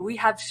We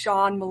have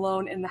Sean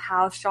Malone in the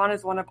house. Sean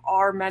is one of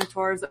our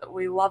mentors.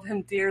 We love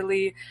him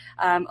dearly.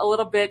 A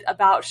little bit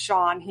about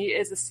Sean. He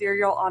is a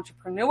serial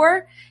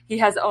entrepreneur. He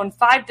has owned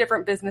 5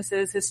 different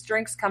businesses. His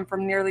strengths come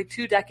from nearly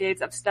 2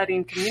 decades of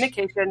studying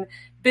communication,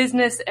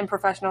 business, and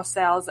professional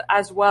sales,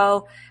 as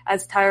well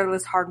as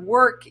tireless hard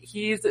work.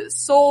 He's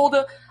sold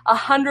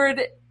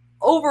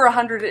over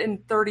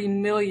 130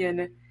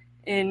 million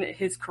in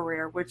his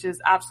career, which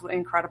is absolutely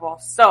incredible.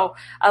 So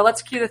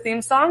let's cue the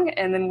theme song,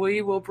 and then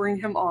we will bring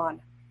him on.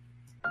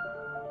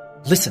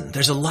 Listen,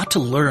 there's a lot to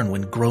learn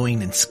when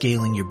growing and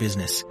scaling your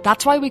business.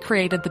 That's why we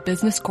created the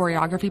Business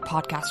Choreography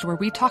Podcast, where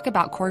we talk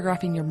about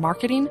choreographing your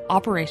marketing,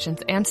 operations,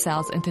 and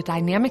sales into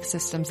dynamic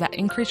systems that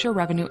increase your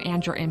revenue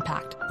and your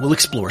impact. We'll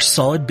explore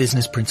solid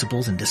business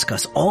principles and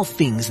discuss all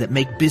things that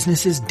make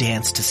businesses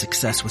dance to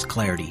success with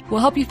clarity. We'll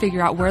help you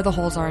figure out where the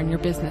holes are in your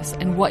business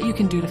and what you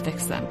can do to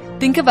fix them.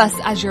 Think of us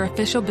as your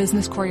official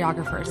business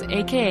choreographers,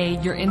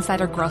 aka your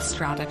insider growth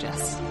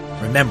strategists.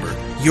 Remember,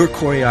 your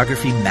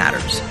choreography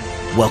matters.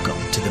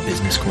 Welcome to the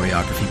Business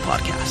Choreography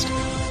Podcast.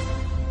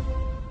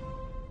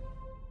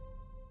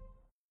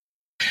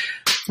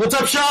 What's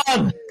up,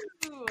 Sean?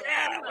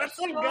 Yeah, what's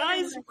up,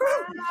 guys?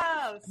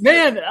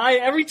 Man,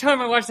 every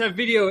time I watch that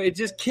video, it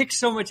just kicks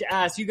so much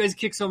ass. You guys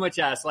kick so much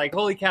ass. Like,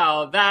 holy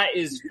cow, that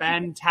is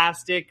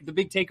fantastic. The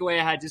big takeaway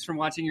I had just from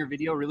watching your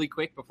video really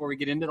quick before we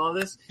get into all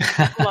this,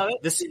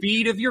 the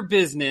speed of your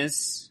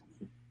business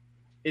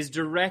is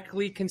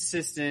directly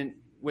consistent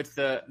with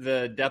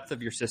the depth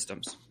of your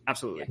systems.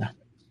 Absolutely.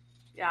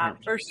 Yeah,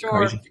 for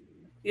sure. Crazy.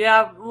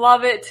 Yeah,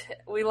 love it.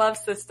 We love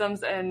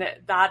systems, and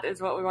that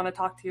is what we want to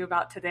talk to you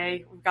about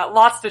today. We've got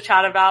lots to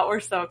chat about.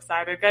 We're so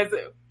excited. Guys,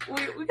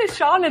 we got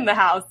Sean in the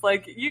house.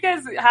 Like, you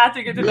guys have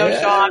to get to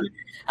know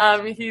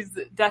Sean. He's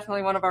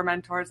definitely one of our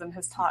mentors and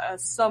has taught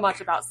us so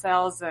much about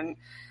sales, and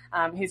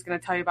he's going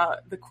to tell you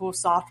about the cool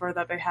software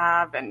that they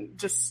have and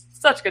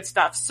just such good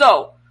stuff.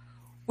 So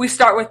we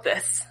start with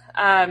this.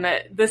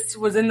 This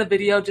was in the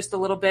video just a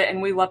little bit, and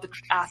we love to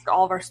ask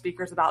all of our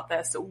speakers about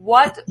this.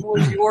 What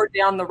was your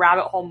down the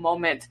rabbit hole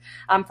moment?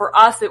 For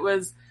us, it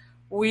was,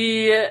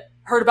 we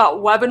heard about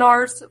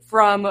webinars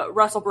from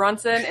Russell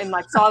Brunson and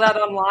saw that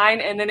online,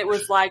 and then it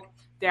was like,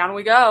 down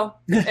we go.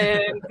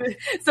 And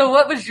so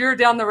what was your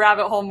down the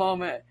rabbit hole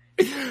moment?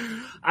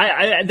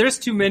 There's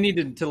too many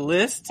to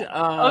list.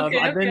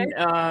 I've been,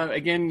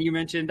 again, you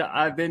mentioned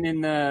I've been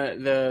in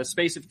the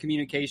space of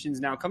communications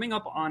now coming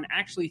up on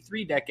actually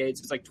 3 decades.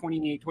 It's like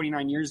 28,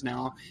 29 years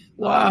now.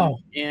 Wow.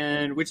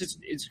 And which is,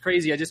 it's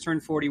crazy. I just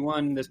turned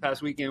 41 this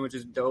past weekend, which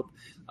is dope.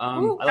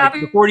 Ooh, I like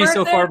the 40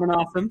 so far been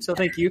awesome. So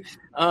thank you.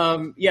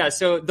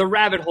 So the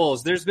rabbit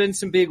holes, there's been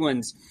some big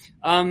ones.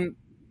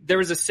 There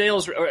was a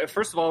sales,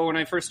 first of all, when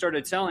I first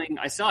started selling,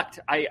 I sucked.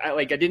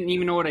 I didn't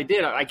even know what I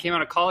did. I came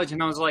out of college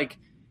and I was like,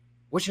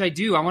 what should I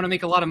do? I want to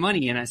make a lot of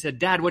money. And I said,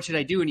 Dad, what should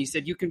I do? And he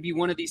said, you can be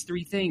one of these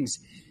 3 things.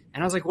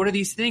 And I was like, what are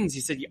these things?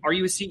 He said, are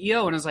you a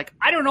CEO? And I was like,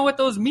 I don't know what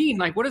those mean.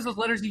 Like, what does those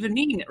letters even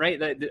mean?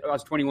 Right. I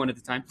was 21 at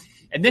the time.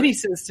 And then he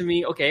says to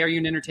me, okay, are you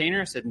an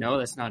entertainer? I said, no,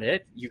 that's not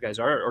it. You guys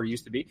are, or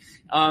used to be.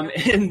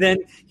 And then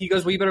he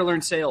goes, well, you better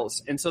learn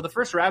sales. And so the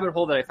first rabbit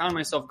hole that I found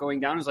myself going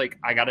down is like,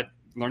 I got to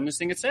learn this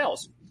thing at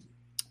sales.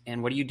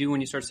 And what do you do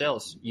when you start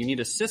sales? You need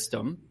a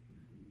system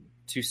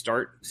to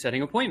start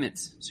setting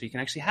appointments so you can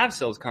actually have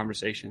sales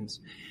conversations.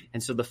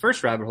 And so the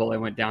first rabbit hole I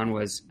went down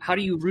was, how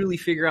do you really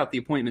figure out the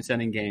appointment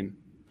setting game?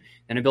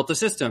 And I built a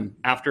system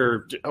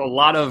after a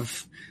lot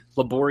of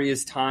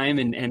laborious time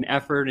and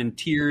effort and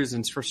tears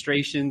and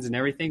frustrations and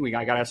everything.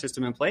 I got a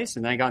system in place,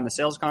 and then I got in the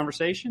sales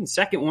conversation.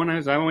 Second one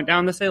is I went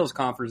down the sales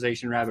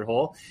conversation rabbit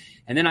hole,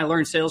 and then I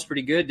learned sales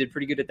pretty good, did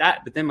pretty good at that.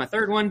 But then my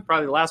third one,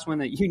 probably the last one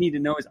that you need to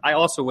know, is I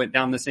also went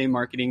down the same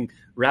marketing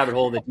rabbit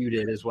hole that you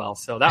did as well.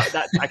 So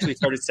that actually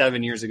started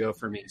 7 years ago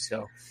for me.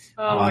 So,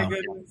 my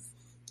goodness.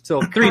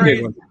 So 3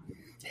 big ones.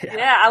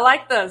 Yeah, I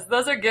like those.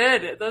 Those are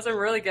good. Those are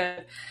really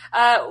good.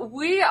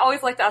 We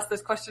always like to ask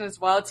this question as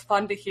well. It's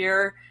fun to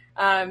hear.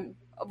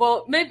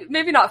 Well,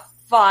 maybe not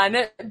fun,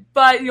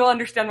 but you'll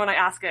understand when I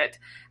ask it.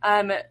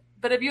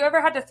 But have you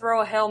ever had to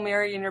throw a Hail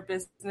Mary in your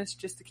business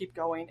just to keep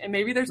going? And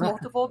maybe there's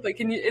multiple, but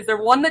is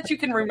there one that you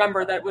can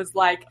remember that was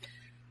like,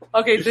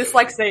 okay, this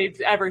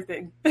saved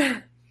everything?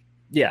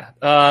 Yeah.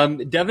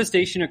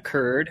 Devastation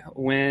occurred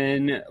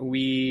when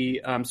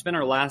we spent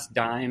our last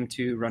dime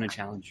to run a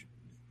challenge.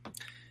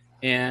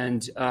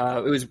 And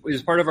it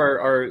was part of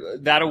our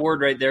that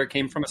award right there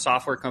came from a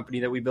software company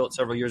that we built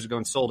several years ago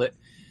and sold it.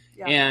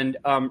 Yeah. And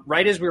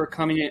right as we were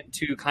coming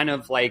to kind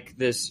of like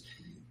this,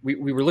 we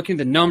were looking at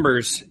the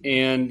numbers,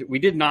 and we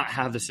did not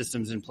have the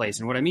systems in place.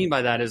 And what I mean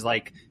by that is,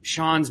 like,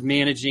 Sean's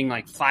managing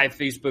like 5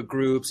 Facebook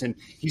groups, and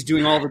he's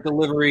doing all the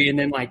delivery. And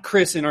then like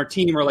Chris and our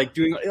team are like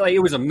doing, like, it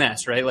was a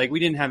mess, right? Like, we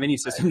didn't have any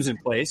systems in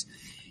place.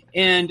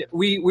 And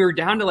we were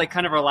down to like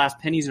kind of our last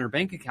pennies in our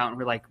bank account. And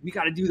we're like, we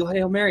got to do the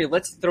Hail Mary.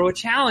 Let's throw a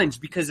challenge,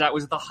 because that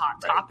was the hot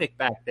topic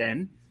back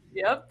then.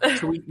 Yep.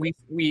 So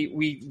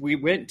we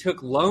went,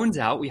 took loans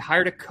out. We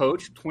hired a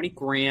coach,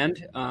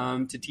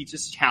 $20,000 to teach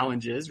us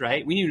challenges,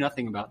 right? We knew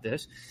nothing about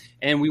this.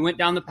 And we went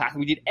down the path.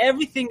 We did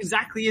everything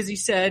exactly as he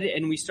said.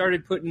 And we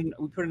put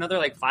another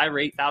like $5,000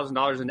 or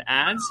 $8,000 into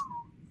ads.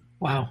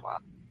 Wow.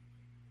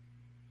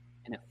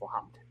 And it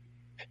flopped.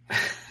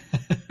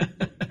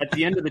 At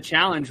the end of the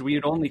challenge, we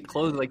had only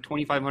closed like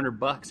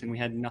 $2,500 and we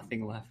had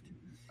nothing left.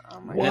 Oh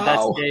and at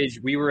that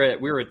stage, we were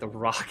at the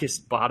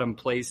rockest bottom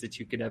place that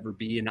you could ever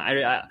be. And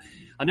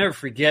I'll never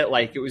forget,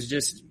 like, it was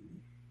just,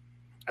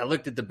 I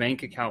looked at the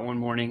bank account one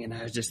morning and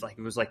I was just like,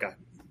 it was like a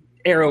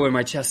arrow in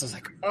my chest. I was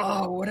like,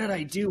 oh, what did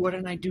I do? What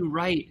didn't I do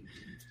right?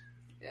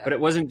 Yeah. But it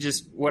wasn't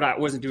just what I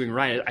wasn't doing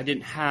right. I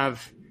didn't have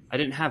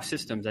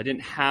systems. I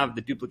didn't have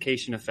the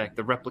duplication effect,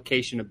 the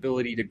replication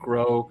ability to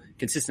grow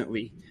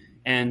consistently.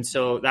 And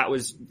so that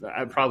was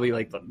probably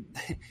like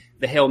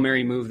the Hail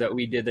Mary move that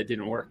we did that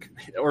didn't work,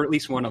 or at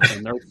least one of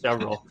them. There were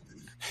several.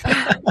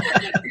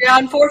 Yeah,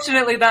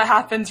 unfortunately that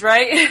happens,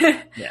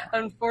 right? Yeah.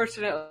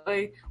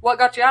 Unfortunately. What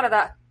got you out of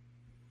that?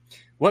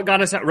 What got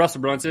us at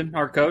Russell Brunson,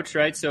 our coach,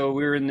 right? So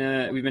we've been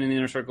in the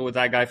inner circle with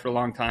that guy for a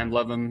long time,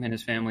 love him and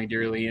his family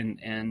dearly. And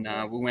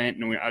we went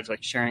and I was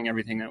like sharing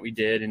everything that we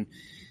did. And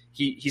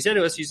he said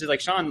to us, he said,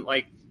 like, Sean,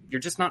 like,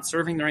 you're just not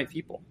serving the right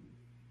people.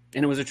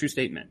 And it was a true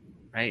statement.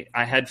 Right.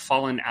 I had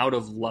fallen out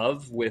of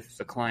love with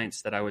the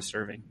clients that I was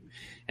serving.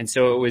 And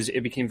so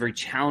it became very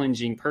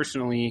challenging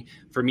personally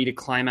for me to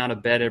climb out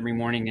of bed every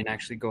morning and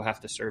actually go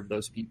have to serve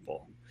those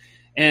people.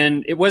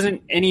 And it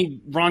wasn't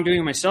any wrongdoing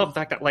of myself. In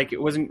fact, like,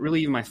 it wasn't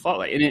really even my fault.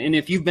 Like, and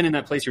if you've been in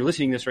that place, you're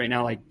listening to this right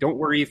now, like, don't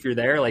worry if you're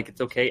there. Like,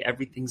 it's okay.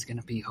 Everything's going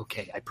to be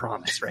okay. I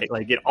promise. Right.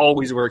 Like, it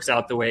always works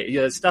out the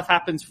way stuff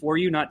happens for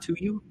you, not to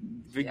you.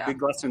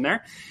 Big lesson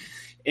there.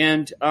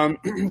 And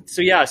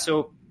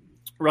so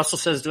Russell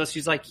says to us,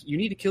 he's like, you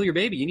need to kill your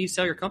baby. You need to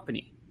sell your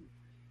company.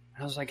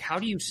 And I was like, how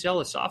do you sell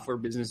a software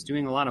business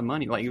doing a lot of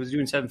money? Like, he was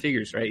doing 7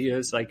 figures, right?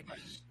 It's like,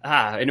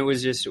 and it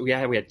was just, we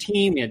had a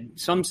team, we had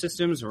some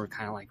systems that were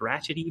kind of like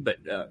ratchety, but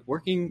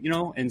working,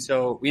 And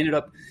so we ended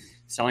up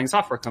selling a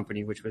software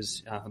company, which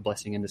was a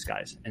blessing in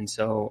disguise. And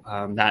so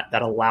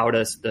that allowed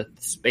us the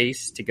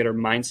space to get our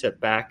mindset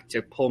back,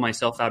 to pull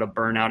myself out of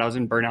burnout. I was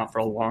in burnout for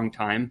a long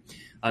time.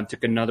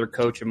 Took another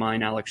coach of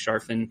mine, Alex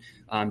Sharfin,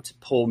 to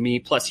pull me.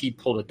 Plus, he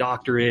pulled a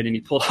doctorate and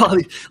he pulled all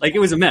these, like, it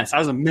was a mess. I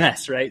was a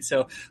mess, right?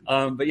 So,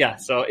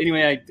 so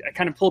anyway, I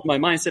kind of pulled my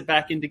mindset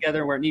back in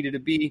together where it needed to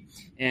be.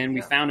 And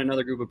we found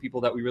another group of people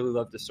that we really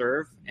love to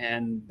serve,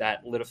 and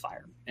that lit a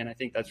fire. And I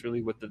think that's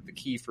really what the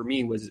key for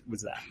me was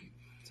that.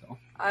 So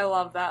I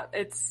love that.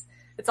 It's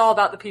all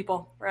about the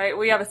people, right?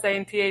 We have a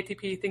saying,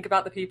 TATP, think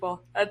about the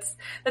people. That's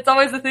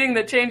always the thing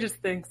that changes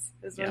things,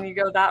 is when you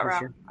go that route.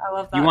 Sure. I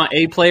love that. You want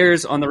A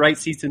players on the right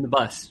seats in the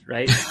bus,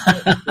 right?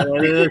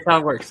 That's how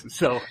it works.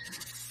 So,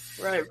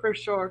 right, for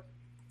sure.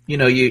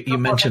 You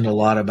mentioned a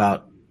lot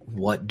about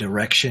what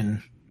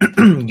direction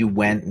you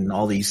went and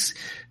all these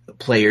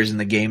players in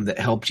the game that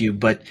helped you,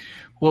 but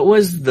what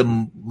was the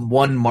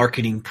one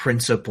marketing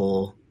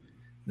principle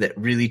that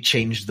really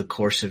changed the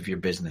course of your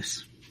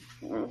business?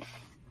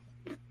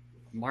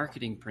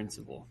 Marketing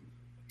principle.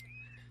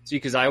 See,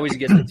 because I always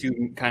get the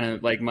two kind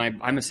of like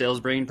I'm a sales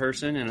brain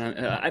person,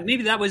 and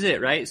maybe that was it,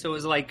 right? So it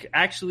was like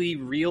actually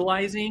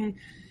realizing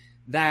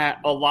that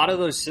a lot of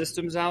those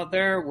systems out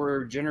there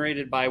were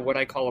generated by what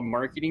I call a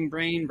marketing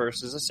brain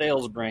versus a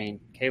sales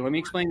brain. Okay, let me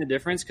explain the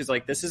difference, because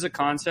like this is a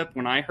concept.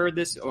 When I heard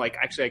this, like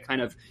actually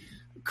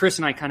Chris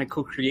and I kind of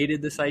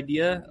co-created this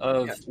idea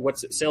of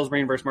what's sales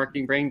brain versus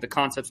marketing brain. The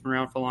concept's been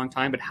around for a long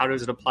time, but how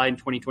does it apply in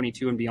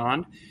 2022 and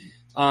beyond?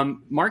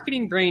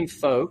 Marketing brain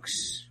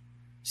folks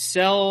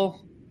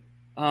sell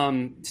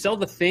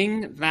the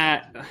thing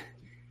that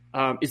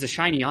is a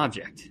shiny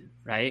object,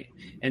 right?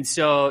 And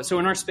so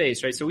in our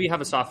space, right? So we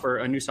have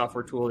a new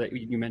software tool that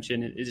you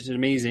mentioned. It's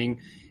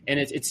amazing, and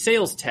it's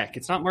sales tech.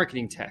 It's not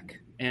marketing tech.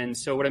 And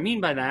so what I mean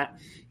by that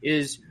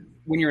is,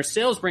 when you're a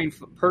sales brain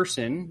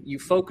person, you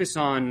focus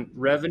on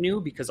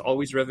revenue, because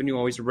always revenue,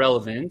 always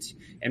relevant.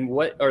 And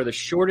what are the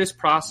shortest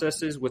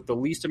processes with the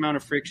least amount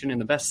of friction and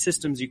the best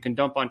systems you can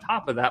dump on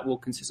top of that will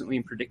consistently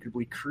and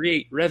predictably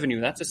create revenue.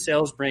 That's a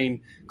sales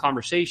brain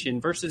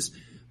conversation versus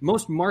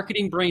most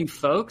marketing brain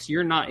folks.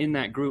 You're not in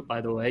that group, by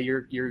the way.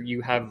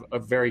 You have a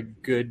very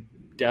good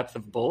depth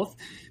of both.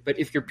 But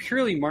if you're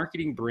purely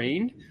marketing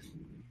brained,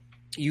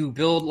 you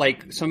build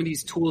like some of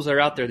these tools that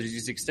are out there. There's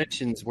these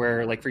extensions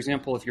where, like, for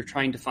example, if you're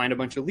trying to find a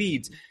bunch of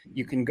leads,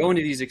 you can go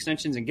into these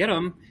extensions and get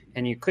them,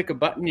 and you click a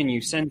button and you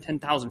send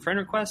 10,000 friend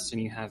requests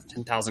and you have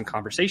 10,000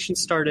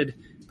 conversations started,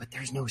 but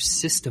there's no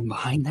system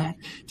behind that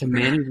to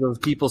manage those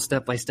people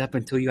step by step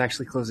until you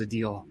actually close a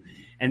deal.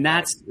 And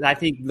that's, I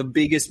think, the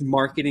biggest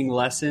marketing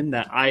lesson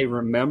that I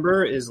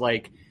remember is,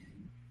 like,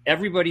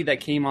 everybody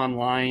that came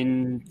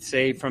online,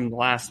 say from the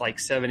last like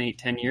 7, 8,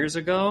 10 years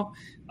ago,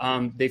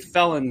 they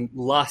fell in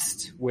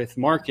lust with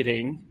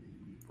marketing,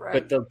 right,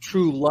 but the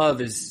true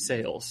love is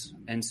sales.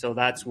 And so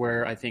that's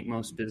where I think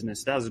most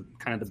business, that was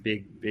kind of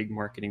the big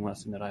marketing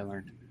lesson that I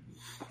learned.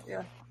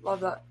 Yeah, love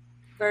that.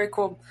 Very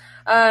cool.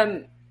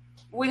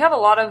 we have a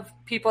lot of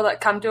people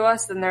that come to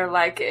us and they're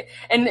like,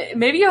 and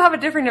maybe you have a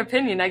different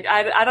opinion.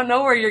 I don't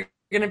know where you're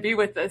going to be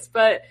with this,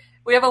 but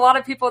we have a lot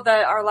of people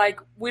that are like,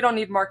 we don't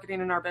need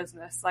marketing in our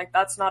business. Like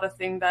that's not a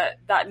thing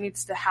that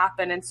needs to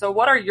happen. And so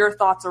what are your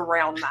thoughts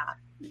around that?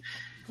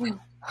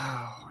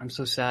 Oh, I'm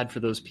so sad for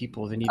those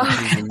people. They need to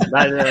change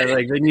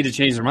they need to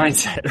change their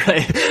mindset,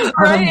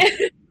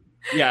 right?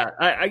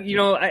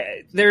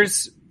 Right.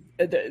 There's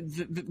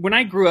when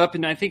I grew up,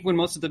 and I think when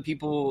most of the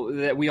people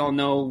that we all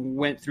know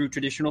went through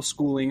traditional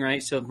schooling,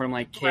 right? So from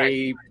like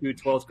K to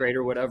 12th grade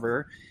or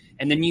whatever,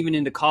 and then even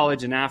into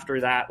college and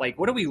after that, like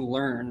what do we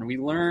learn? We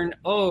learn,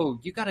 oh,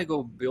 you got to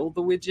go build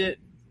the widget,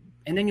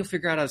 and then you'll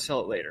figure out how to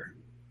sell it later,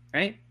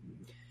 right?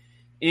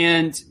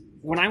 And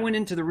when I went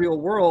into the real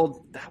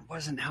world, that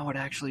wasn't how it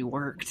actually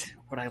worked.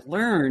 What I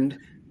learned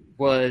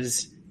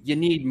was you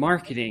need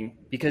marketing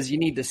because you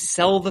need to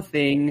sell the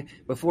thing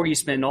before you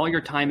spend all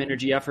your time,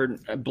 energy, effort,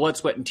 blood,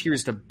 sweat, and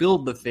tears to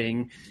build the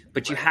thing.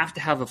 But you have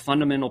to have a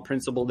fundamental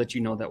principle that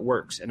you know that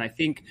works. And I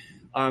think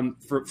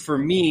for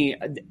me,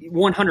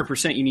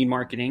 100% you need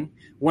marketing.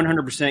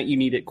 100% you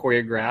need it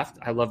choreographed.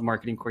 I love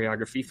marketing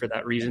choreography for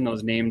that reason.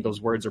 Those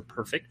words are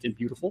perfect and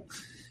beautiful.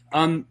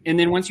 And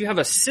then once you have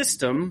a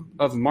system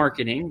of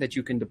marketing that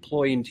you can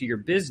deploy into your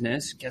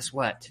business, guess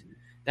what?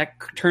 That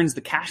turns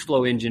the cash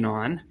flow engine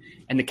on,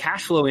 and the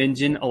cash flow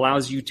engine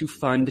allows you to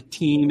fund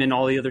team and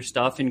all the other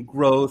stuff and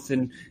growth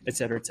and et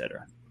cetera, et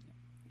cetera.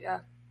 Yeah.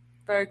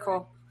 Very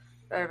cool.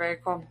 Very, very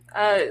cool.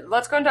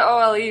 Let's go into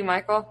OLE,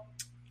 Michael.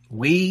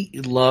 We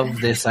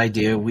love this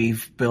idea.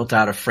 We've built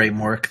out a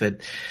framework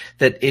that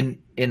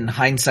in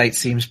hindsight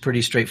seems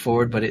pretty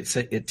straightforward, but it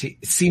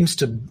seems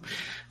to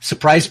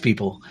surprise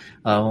people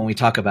when we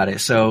talk about it.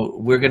 So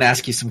we're going to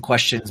ask you some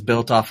questions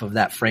built off of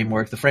that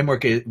framework. The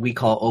framework we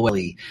call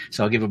OLE.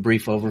 So I'll give a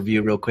brief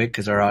overview real quick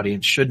because our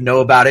audience should know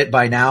about it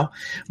by now.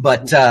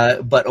 But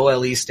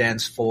OLE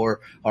stands for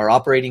our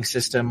operating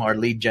system, our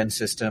lead gen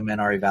system, and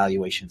our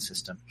evaluation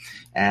system.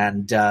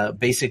 And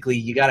basically,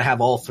 you got to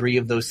have all three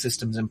of those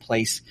systems in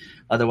place.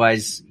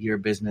 Otherwise, your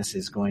business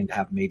is going to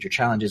have major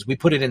challenges. We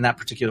put it in that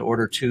particular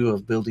order, too,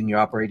 of building your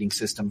operating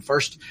system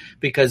first,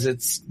 because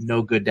it's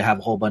no good to have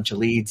a whole bunch of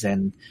leads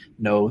and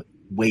no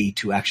way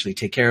to actually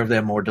take care of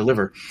them or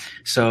deliver.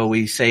 So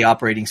we say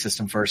operating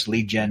system first,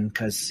 lead gen,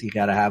 because you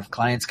got to have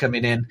clients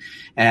coming in,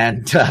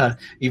 and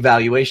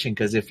evaluation,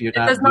 because if you're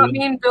not, it does not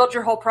mean build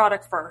your whole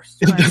product first.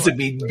 It doesn't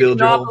mean build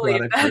your whole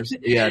product first.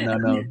 Yeah,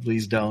 no,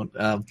 please don't.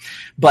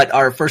 But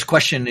our first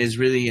question is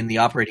really in the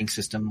operating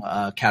system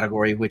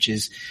category, which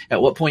is,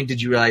 at what point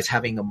did you realize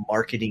having a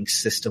marketing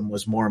system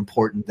was more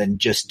important than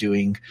just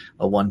doing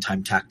a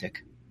one-time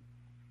tactic?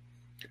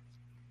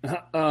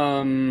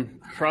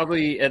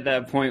 Probably at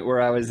that point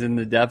where I was in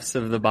the depths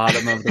of the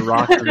bottom of the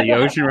rocks of the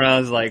ocean, where I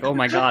was like, oh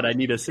my God, I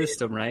need a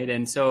system, right?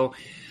 And so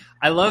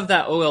I love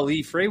that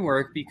OLE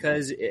framework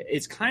because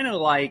it's kind of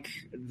like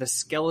the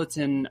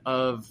skeleton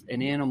of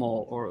an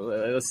animal, or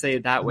let's say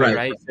it that way,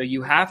 right? So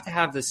you have to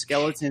have the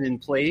skeleton in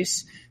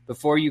place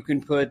before you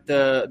can put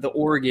the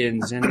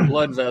organs and the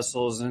blood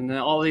vessels and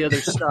all the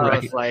other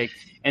stuff,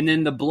 and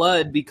then the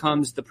blood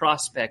becomes the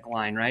prospect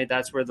line, right?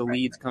 That's where the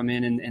leads come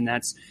in, and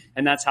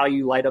that's how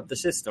you light up the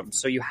system.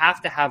 So you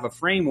have to have a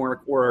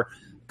framework, or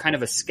kind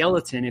of a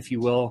skeleton, if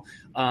you will,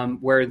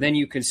 where then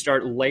you can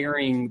start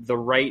layering the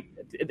right.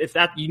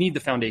 You need the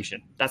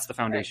foundation. That's the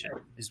foundation,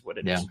 is what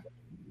it is.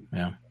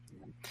 Yeah.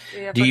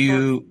 Do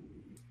you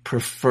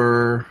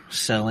prefer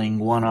selling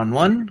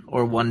one-on-one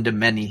or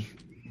one-to-many?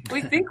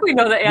 We think we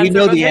know the answer. We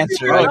know the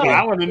answer. Okay.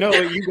 I want to know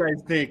what you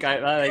guys think.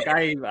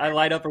 I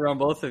light up around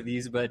both of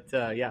these, but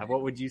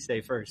what would you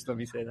say first? Let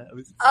me say that.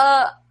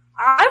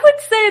 I would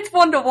say it's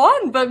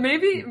 1-to-1, but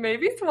maybe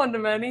it's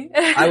 1-to-many.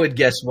 I would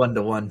guess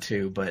 1-to-1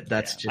 too, but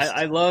that's just.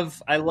 I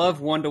love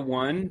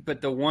 1-to-1,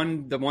 but the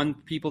one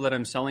people that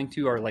I'm selling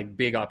to are like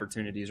big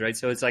opportunities, right?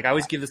 So it's like I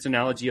always give this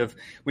analogy of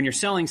when you're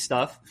selling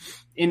stuff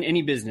in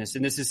any business,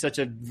 and this is such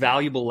a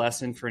valuable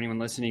lesson for anyone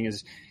listening,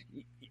 is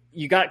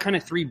you got kind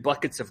of 3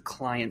 buckets of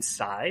client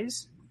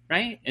size,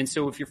 right? And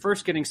so if you're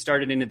first getting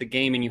started into the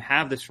game and you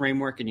have this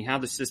framework and you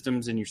have the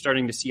systems and you're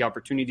starting to see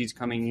opportunities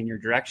coming in your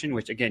direction,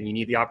 which again, you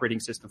need the operating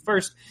system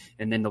first,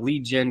 and then the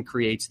lead gen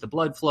creates the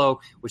blood flow,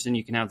 which then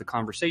you can have the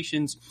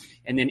conversations.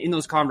 And then in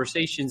those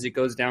conversations, it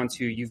goes down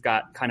to, you've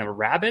got kind of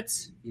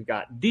rabbits, you've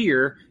got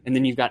deer, and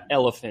then you've got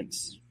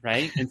elephants,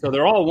 right? And so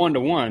they're all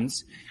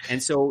 1-to-1s.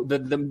 And so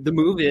the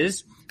move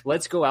is,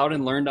 let's go out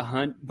and learn to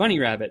hunt bunny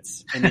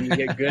rabbits. And then you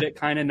get good at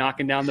kind of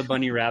knocking down the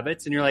bunny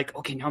rabbits. And you're like,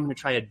 okay, now I'm going to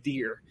try a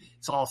deer.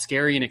 It's all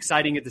scary and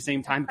exciting at the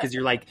same time, because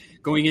you're like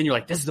going in, you're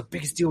like, this is the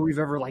biggest deal we've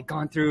ever like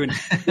gone through. And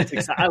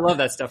it's I love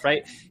that stuff,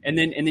 right? And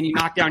then you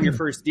knock down your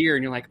first deer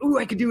and you're like, ooh,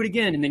 I could do it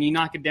again. And then you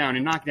knock it down.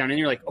 And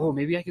you're like, oh,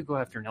 maybe I could go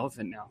after an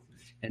elephant now.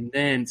 And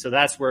then, so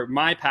that's where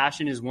my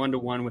passion is,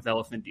 1-to-1 with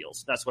elephant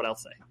deals. That's what I'll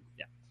say.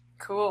 Yeah.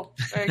 Cool.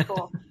 Very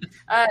cool.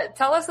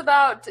 Tell us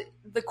about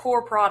the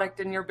core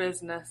product in your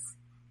business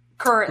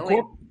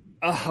currently.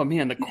 Oh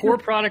man, the core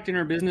product in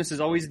our business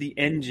is always the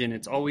engine.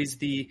 It's always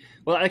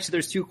actually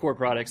there's two core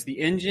products. The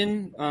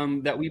engine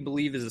that we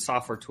believe is a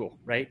software tool,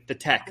 right? The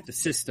tech, the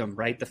system,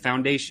 right? The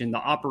foundation, the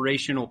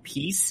operational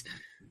piece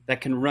that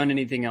can run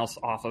anything else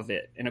off of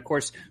it. And of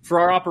course,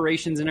 for our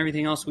operations and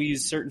everything else, we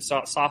use certain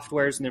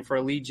softwares. And then for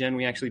our lead gen,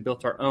 we actually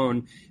built our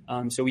own.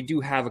 So we do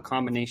have a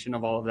combination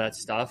of all of that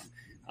stuff.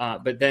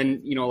 But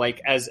then,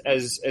 like as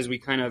we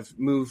kind of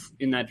move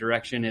in that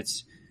direction,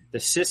 it's the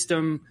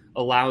system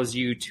allows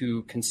you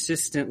to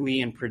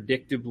consistently and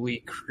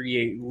predictably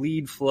create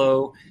lead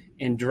flow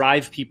and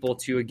drive people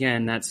to,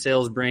 again, that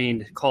sales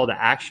brain call to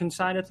action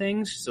side of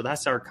things. So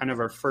that's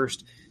our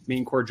first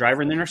main core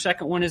driver. And then our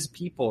second one is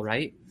people,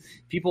 right?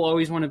 People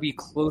always want to be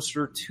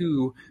closer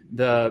to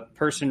the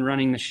person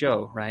running the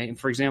show, right? And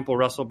for example,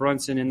 Russell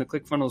Brunson in the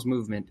ClickFunnels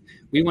movement,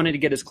 we wanted to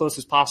get as close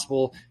as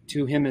possible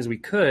to him as we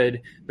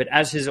could. But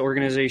as his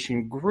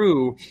organization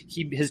grew,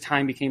 his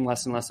time became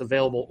less and less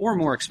available or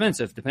more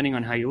expensive, depending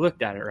on how you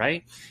looked at it,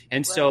 right?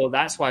 And so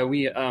that's why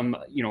we,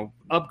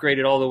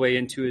 upgraded all the way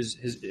into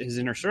his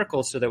inner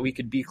circle so that we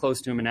could be close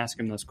to him and ask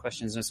him those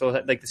questions. And so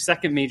the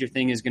second major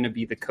thing is going to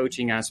be the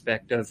coaching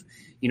aspect of,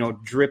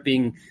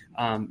 dripping,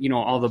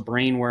 all the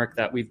brain work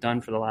that we've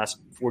done for the last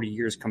 40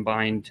 years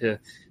combined to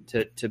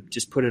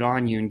just put it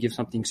on you and give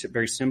something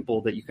very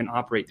simple that you can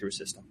operate through a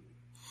system.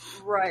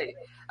 Right.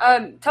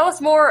 Tell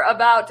us more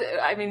about,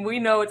 we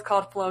know it's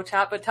called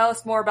FlowChat, but tell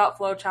us more about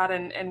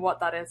FlowChat and what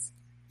that is.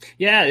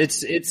 Yeah,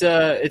 it's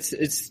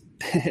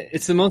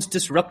the most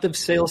disruptive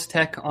sales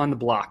tech on the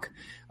block.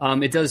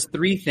 It does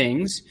three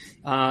things.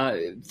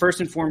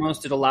 First and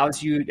foremost, it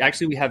allows you,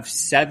 actually we have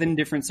 7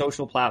 different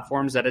social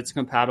platforms that it's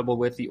compatible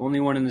with. The only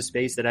one in the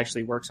space that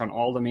actually works on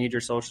all the major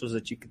socials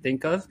that you could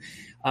think of.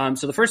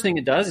 So the first thing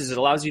it does is it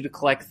allows you to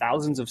collect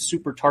thousands of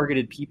super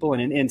targeted people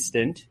in an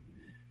instant.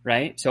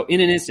 Right. So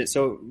in an instant,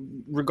 so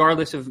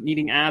regardless of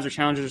needing ads or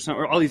challenges or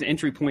something, or all these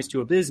entry points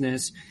to a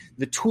business,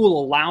 the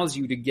tool allows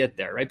you to get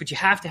there. Right. But you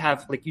have to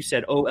have, like you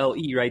said, OLE,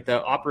 right?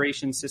 The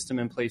operation system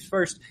in place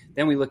first.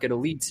 Then we look at a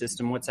lead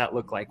system. What's that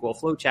look like? Well,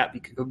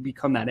 FlowChat could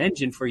become that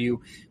engine for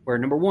you where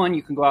number one,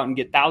 you can go out and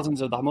get thousands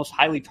of the most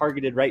highly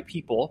targeted right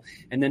people.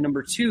 And then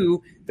number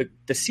two,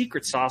 the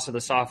secret sauce of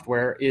the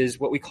software is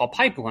what we call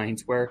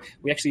pipelines, where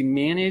we actually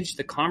manage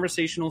the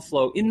conversational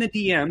flow in the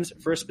DMs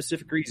for a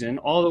specific reason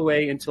all the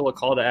way until a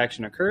call to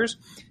action occurs.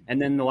 And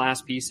then the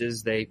last piece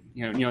is all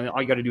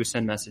you got to do is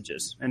send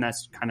messages. And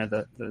that's kind of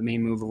the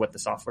main move of what the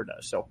software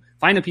does. So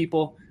find the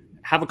people,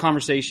 have a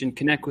conversation,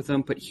 connect with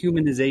them, put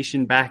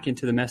humanization back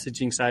into the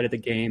messaging side of the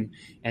game,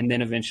 and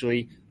then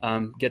eventually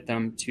get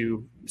them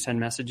to send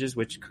messages,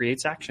 which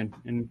creates action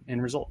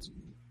and results.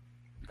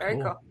 Very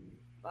cool.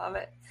 Love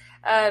it.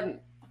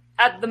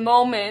 At the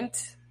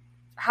moment,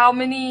 how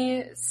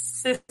many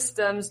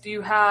systems do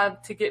you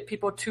have to get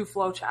people to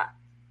FlowChat?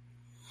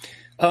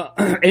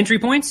 Entry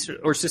points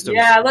or systems?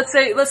 Yeah, let's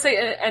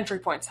say entry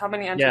points. How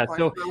many entry points?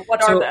 So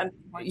what are the entry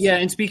points? Yeah,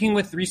 and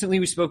recently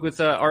we spoke with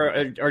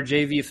our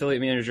JV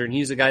affiliate manager, and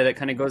he's the guy that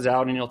kind of goes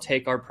out and he'll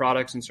take our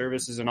products and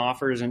services and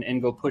offers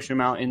and go push them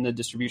out in the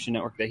distribution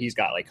network that he's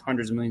got, like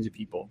hundreds of millions of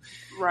people.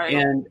 Right.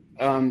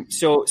 And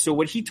so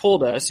what he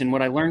told us and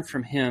what I learned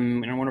from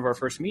him in one of our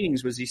first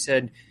meetings was he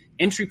said,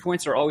 entry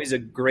points are always a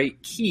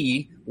great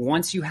key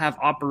once you have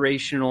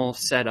operational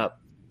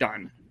setup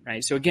done,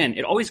 right? So again,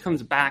 it always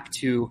comes back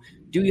to,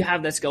 do you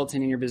have that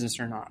skeleton in your business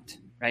or not?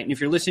 Right. And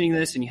if you're listening to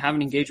this and you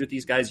haven't engaged with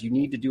these guys, you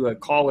need to do a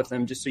call with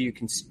them just so you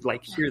can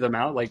hear them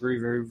out, very,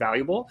 very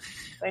valuable.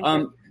 Thank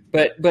you.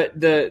 But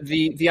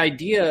the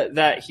idea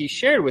that he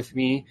shared with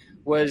me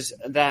was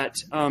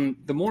that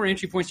the more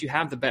entry points you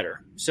have, the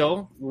better.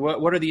 So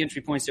what are the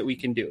entry points that we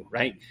can do,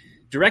 right?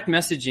 Direct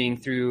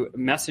messaging through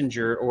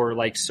Messenger or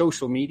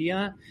social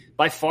media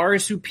by far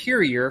is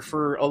superior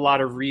for a lot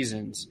of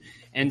reasons.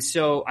 And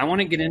so I want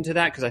to get into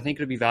that because I think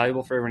it'll be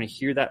valuable for everyone to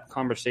hear that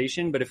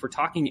conversation. But if we're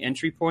talking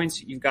entry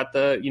points, you've got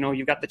the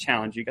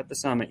challenge, you've got the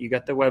summit, you've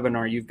got the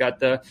webinar, you've got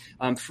the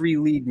free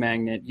lead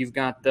magnet, you've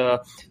got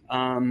the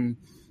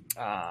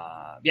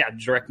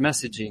direct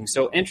messaging.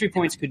 So entry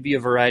points could be a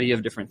variety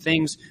of different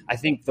things. I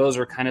think those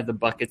are kind of the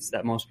buckets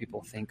that most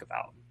people think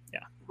about. Yeah.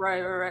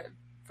 Right.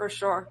 For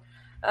sure.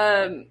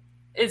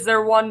 Is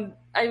there one,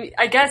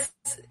 I guess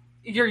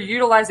you're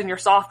utilizing your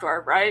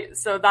software, right?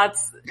 So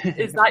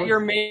is that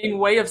your main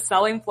way of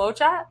selling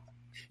FlowChat?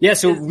 Yeah,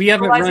 so we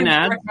haven't run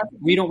ads.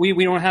 We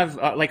don't have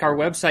our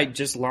website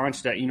just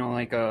launched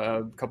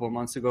a couple of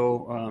months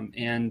ago,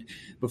 and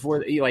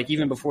before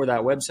even before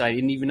that website,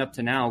 and even up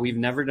to now, we've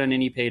never done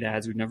any paid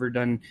ads. We've never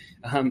done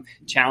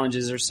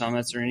challenges or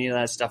summits or any of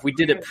that stuff. We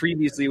did it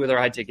previously with our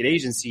high ticket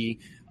agency,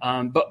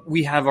 but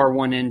we have our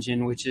one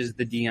engine, which is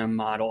the DM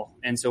model,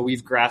 and so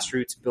we've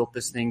grassroots built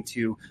this thing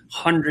to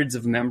hundreds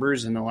of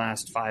members in the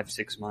last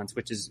 5-6 months,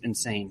 which is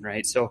insane,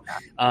 right? So,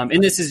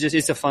 and this is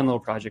it's a fun little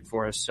project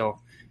for us. So.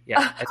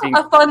 Yeah, I think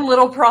a fun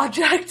little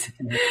project.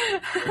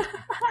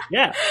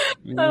 Yeah,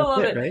 I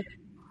love it. Right?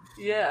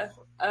 Yeah,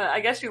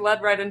 I guess you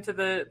led right into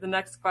the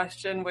next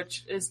question,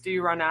 which is, do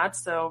you run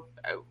ads? So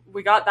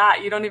we got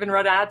that. You don't even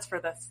run ads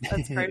for this.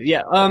 That's crazy.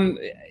 Yeah.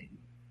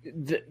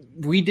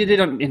 we did it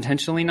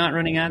intentionally not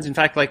running ads. In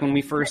fact, like when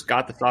we first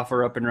got the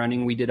software up and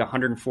running, we did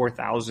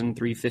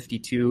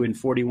 104,352 in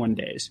 41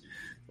 days,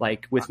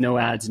 like with no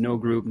ads, no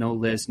group, no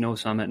list, no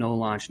summit, no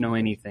launch, no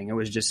anything. It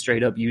was just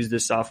straight up use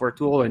this software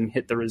tool and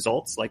hit the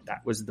results. Like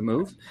that was the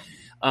move.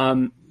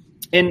 And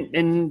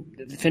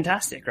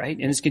fantastic, right?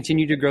 And it's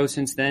continued to grow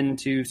since then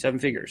to 7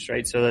 figures,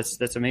 right? So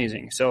that's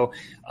amazing. So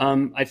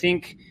I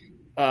think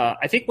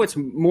what's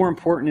more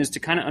important is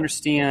to kind of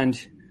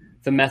understand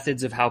the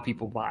methods of how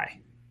people buy.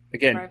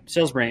 Again, right.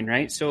 Sales brain,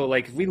 right? So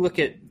like if we look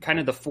at kind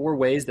of the 4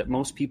 ways that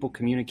most people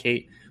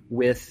communicate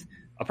with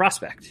a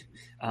prospect,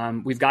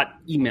 we've got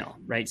email,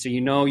 right? So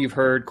you've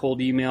heard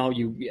cold email,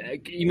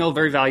 email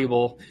very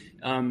valuable.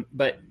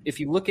 But if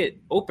you look at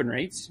open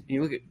rates and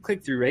you look at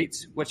click-through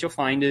rates, what you'll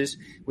find is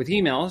with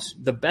emails,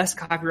 the best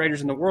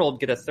copywriters in the world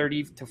get a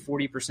 30 to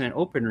 40%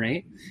 open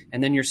rate.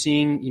 And then you're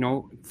seeing,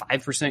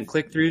 5%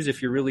 click-throughs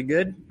if you're really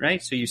good,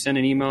 right? So you send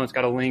an email, it's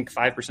got a link,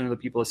 5% of the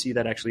people that see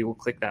that actually will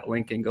click that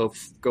link and go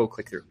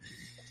click through.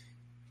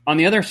 On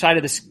the other side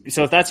of this,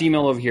 so if that's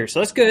email over here,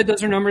 so that's good.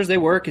 Those are numbers, they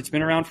work. It's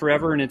been around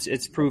forever and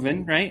it's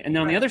proven, right? And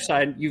then on the other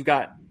side, you've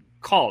got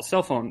calls,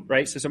 cell phone,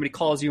 right? So somebody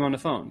calls you on the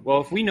phone. Well,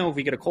 if we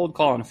get a cold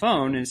call on the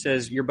phone and it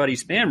says your buddy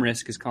spam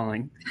risk is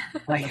calling,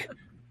 like,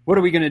 what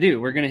are we going to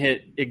do? We're going to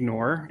hit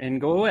ignore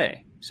and go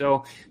away.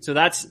 So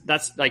that's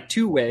like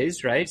 2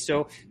 ways, right?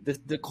 So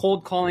the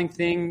cold calling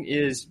thing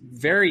is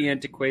very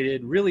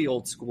antiquated, really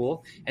old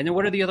school. And then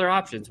what are the other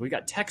options? We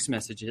got text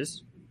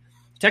messages.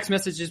 Text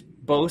messages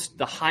boast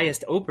the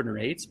highest open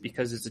rates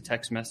because it's a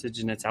text message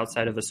and it's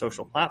outside of a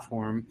social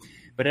platform,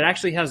 but it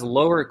actually has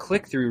lower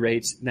click-through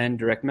rates than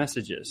direct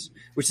messages,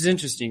 which is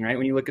interesting, right?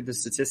 When you look at the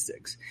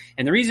statistics.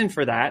 And the reason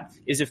for that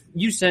is if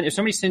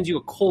somebody sends you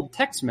a cold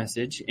text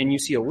message and you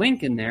see a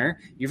link in there,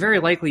 you're very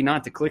likely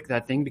not to click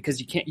that thing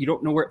because you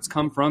don't know where it's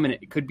come from, and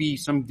it could be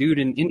some dude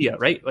in India,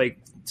 right? Like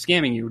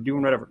scamming you or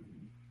doing whatever.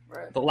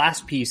 Right. The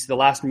last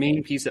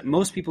main piece that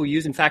most people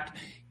use, in fact,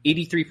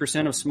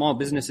 83% of small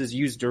businesses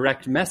use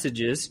direct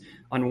messages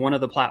on one of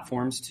the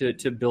platforms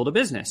to build a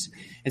business.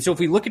 And so if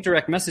we look at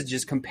direct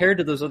messages compared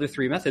to those other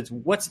 3 methods,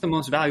 what's the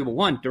most valuable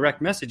one? Direct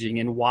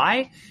messaging. And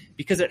why?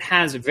 Because it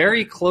has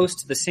very close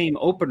to the same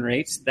open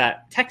rates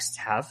that texts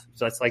have.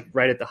 So that's like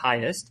right at the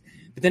highest.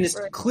 But then it's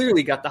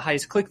clearly got the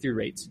highest click-through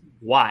rates.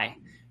 Why?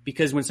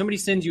 Because when somebody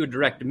sends you a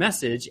direct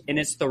message and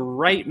it's the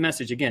right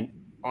message, again,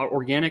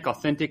 organic,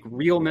 authentic,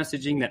 real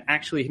messaging that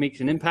actually makes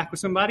an impact with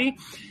somebody,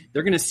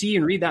 they're going to see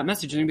and read that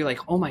message and be like,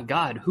 oh my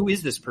God, who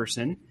is this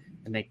person?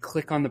 And they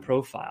click on the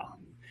profile.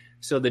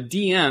 So the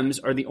DMs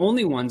are the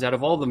only ones out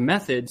of all the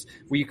methods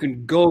where you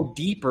can go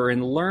deeper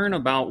and learn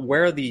about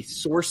where the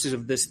sources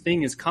of this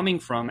thing is coming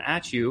from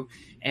at you.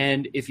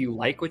 And if you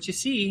like what you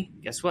see,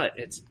 guess what?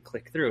 It's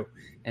click through.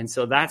 And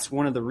so that's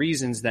one of the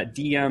reasons that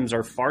DMs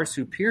are far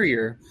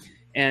superior.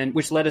 And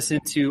which led us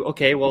into,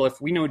 okay, well,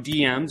 if we know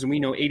DMs and we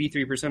know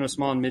 83% of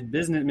small and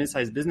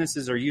mid-sized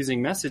businesses are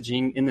using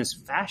messaging in this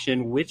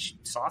fashion, which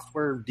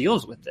software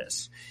deals with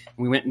this?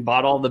 And we went and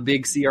bought all the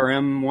big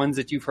CRM ones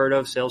that you've heard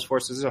of,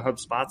 Salesforces,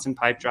 HubSpots, and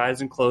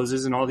Pipedrives, and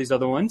Closes, and all these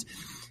other ones.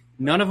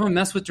 None of them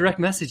mess with direct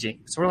messaging.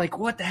 So we're like,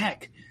 what the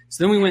heck?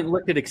 So then we went and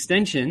looked at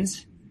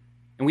extensions,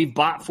 and we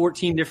bought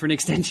 14 different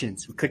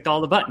extensions. We clicked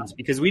all the buttons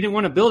because we didn't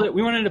want to build it.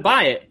 We wanted to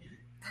buy it.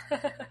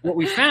 What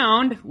we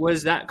found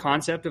was that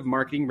concept of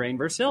marketing brain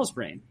versus sales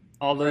brain.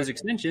 All those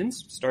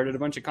extensions started a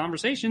bunch of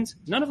conversations.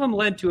 None of them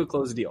led to a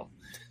closed deal.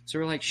 So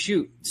we're like,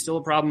 shoot, still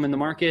a problem in the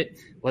market.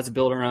 Let's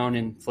build our own,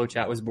 and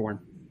FlowChat was born.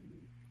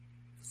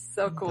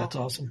 So cool. That's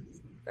awesome.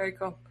 Very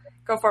cool.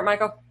 Go for it,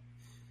 Michael.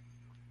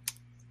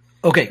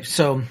 Okay,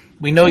 so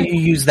we know you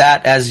use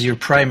that as your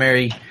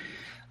primary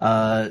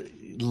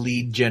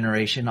lead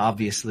generation,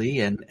 obviously,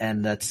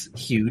 and that's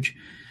huge.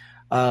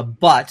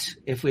 But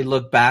if we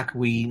look back,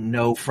 we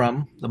know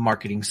from the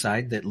marketing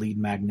side that lead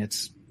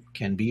magnets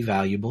can be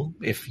valuable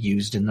if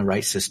used in the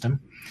right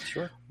system.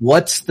 Sure.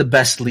 What's the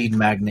best lead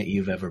magnet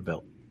you've ever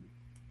built?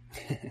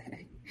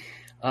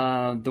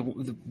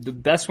 The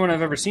best one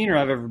I've ever seen or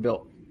I've ever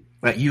built.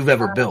 Right, you've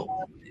ever built.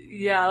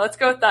 Yeah, let's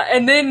go with that.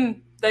 And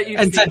then that you.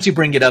 And since you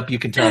bring it up, you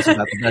can tell us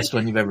about the best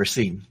one you've ever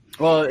seen.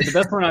 Well, the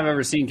best one I've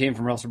ever seen came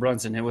from Russell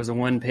Brunson. It was a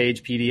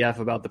 1-page PDF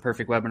about the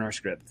perfect webinar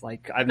script.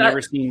 Like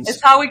never seen.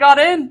 It's how we got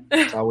in.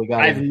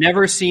 I've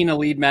never seen a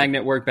lead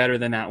magnet work better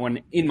than that one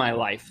in my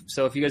life.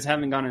 So if you guys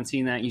haven't gone and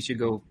seen that, you should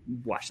go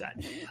watch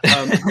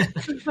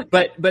that.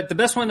 But the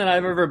best one that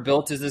I've ever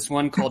built is this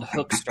one called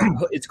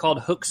Hookstart. It's called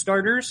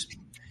Hookstarters,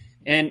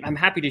 and I'm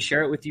happy to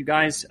share it with you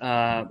guys.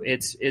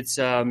 It's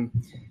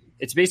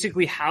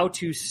basically how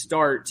to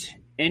start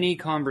any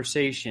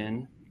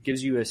conversation.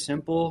 Gives you a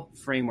simple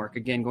framework.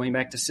 Again, going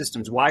back to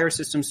systems. Why are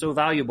systems so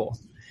valuable?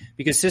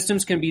 Because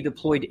systems can be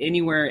deployed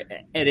anywhere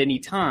at any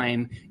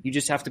time. You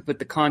just have to put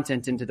the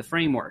content into the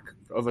framework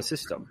of a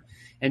system.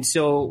 And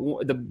so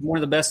one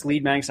of the best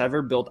lead magnets I've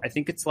ever built, I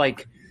think it's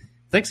like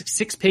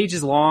 6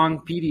 pages long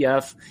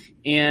PDF.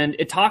 And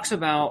it talks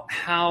about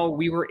how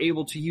we were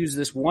able to use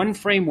this one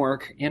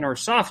framework in our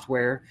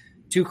software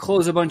to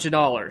close a bunch of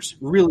dollars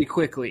really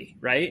quickly,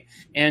 right?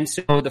 And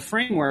so the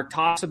framework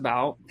talks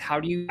about how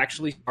do you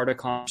actually start a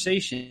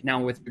conversation.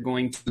 Now, if you're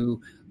going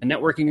to a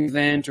networking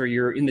event or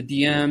you're in the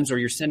DMs or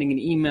you're sending an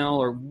email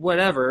or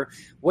whatever,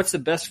 what's the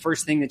best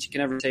first thing that you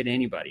can ever say to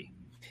anybody?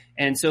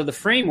 And so the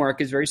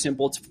framework is very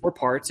simple. It's 4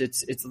 parts.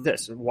 It's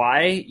this: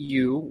 why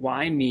you,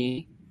 why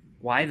me,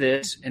 why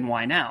this, and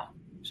why now.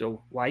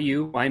 So why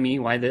you, why me,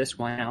 why this,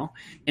 why now?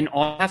 And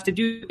all I have to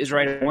do is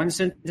write a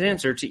 1-sentence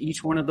answer to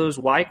each one of those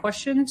why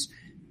questions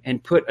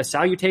and put a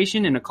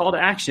salutation and a call to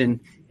action,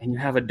 and you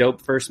have a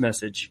dope first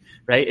message,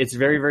 right? It's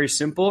very, very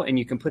simple, and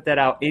you can put that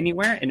out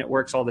anywhere, and it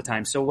works all the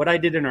time. So what I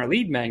did in our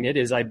lead magnet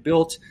is I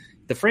built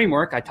the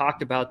framework. I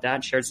talked about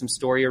that, shared some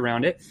story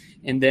around it.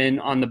 And then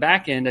on the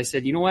back end, I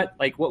said, you know what,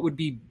 like what would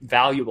be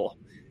valuable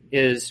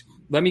is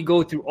let me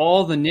go through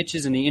all the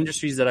niches and the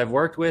industries that I've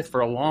worked with for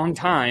a long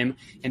time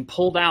and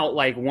pulled out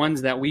like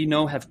ones that we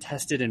know have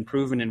tested and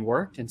proven and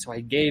worked. And so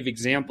I gave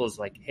examples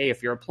like, hey,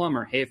 if you're a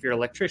plumber, hey, if you're an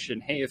electrician,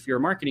 hey, if you're a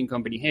marketing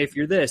company, hey, if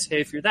you're this, hey,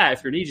 if you're that,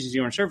 if you're an agency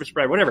or a service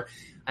provider, whatever.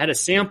 I had a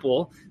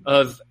sample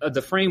of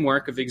the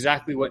framework of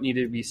exactly what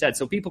needed to be said.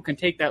 So people can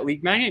take that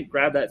lead magnet,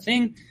 grab that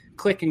thing,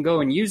 click and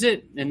go and use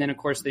it. And then, of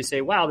course, they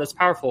say, wow, that's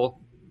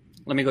powerful.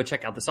 Let me go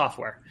check out the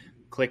software.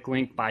 Click,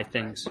 link, buy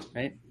things,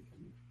 right?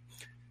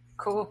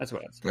 Cool. That's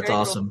what. That's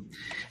awesome.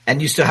 Cool.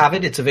 And you still have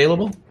it? It's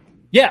available?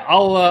 Yeah,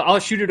 I'll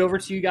shoot it over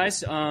to you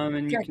guys,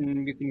 and you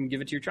can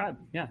give it to your tribe.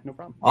 Yeah, no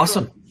problem.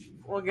 Awesome.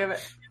 We'll give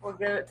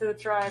it to the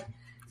tribe.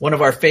 One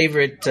of our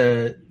favorite,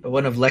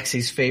 one of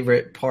Lexi's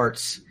favorite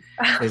parts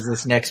is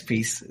this next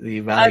piece, the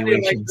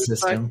evaluation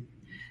system.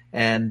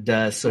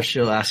 And so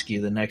she'll ask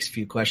you the next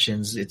few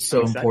questions. It's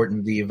so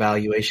important, the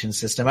evaluation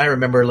system. I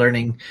remember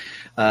learning,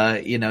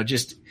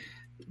 just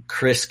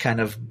Chris kind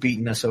of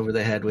beating us over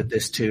the head with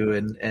this too,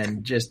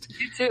 and just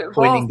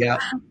pointing out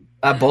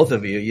both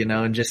of you,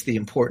 and just the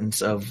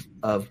importance of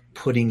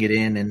putting it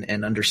in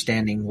and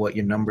understanding what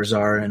your numbers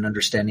are and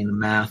understanding the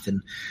math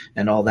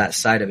and all that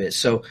side of it.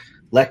 So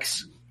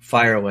Lex,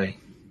 fire away.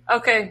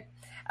 Okay.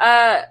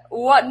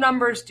 What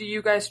numbers do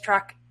you guys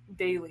track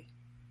daily?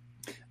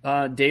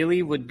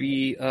 Daily would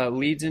be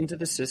leads into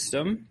the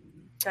system.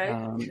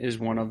 Okay. Is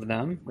one of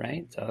them,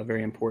 right?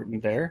 Very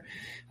important there.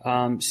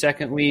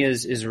 Secondly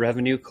is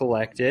revenue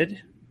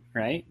collected,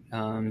 right?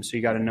 So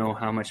you got to know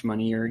how much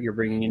money you're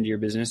bringing into your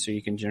business so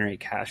you can generate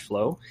cash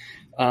flow.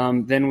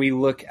 Then we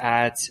look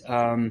at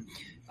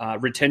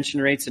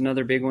retention rates,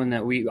 another big one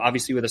that we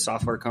obviously with a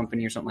software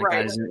company or something like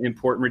that is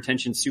important.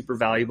 Retention, super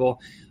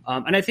valuable.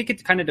 And I think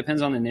it kind of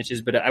depends on the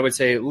niches, but I would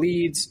say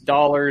leads,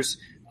 dollars,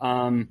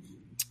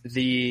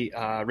 the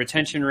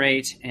retention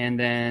rate, and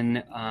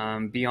then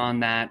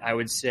beyond that, I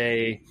would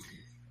say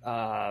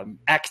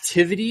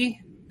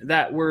activity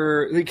that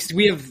because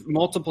we have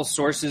multiple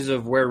sources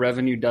of where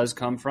revenue does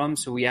come from.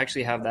 So we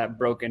actually have that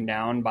broken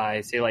down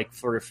by, say, like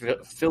for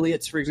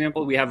affiliates, for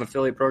example, we have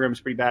affiliate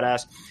programs, pretty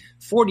badass.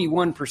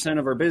 41%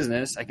 of our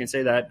business, I can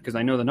say that because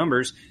I know the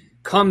numbers,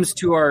 comes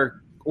to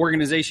our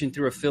organization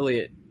through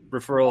affiliate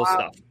referral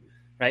stuff.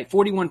 Right.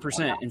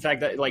 41%. In fact,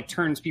 that like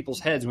turns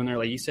people's heads when they're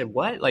like, you said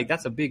what? Like,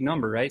 that's a big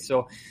number. Right.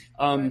 So,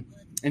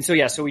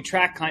 so we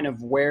track kind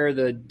of where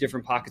the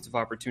different pockets of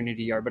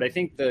opportunity are. But I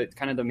think the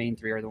kind of the main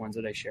three are the ones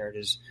that I shared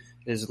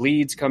is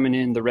leads coming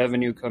in, the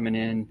revenue coming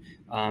in,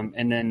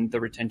 and then the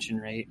retention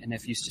rate. And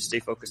if you just stay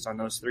focused on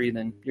those three,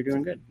 then you're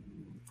doing good.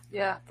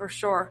 Yeah, for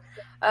sure.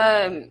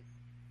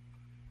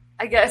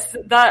 I guess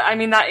that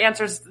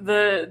answers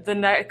the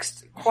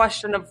next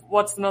question of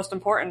what's the most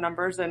important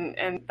numbers,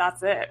 and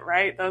that's it,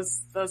 right?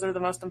 Those are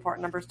the most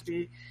important numbers to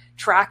be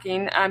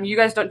tracking. You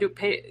guys don't do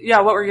pay.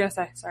 Yeah, what were you gonna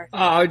say? Sorry.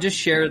 I would just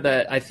share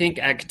that I think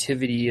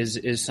activity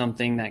is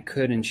something that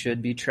could and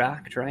should be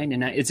tracked, right?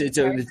 And it's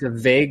a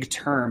vague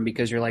term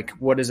because you're like,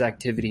 what does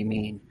activity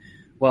mean?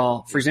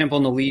 Well, for example,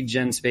 in the lead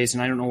gen space,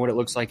 and I don't know what it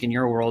looks like in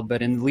your world,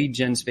 but in the lead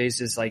gen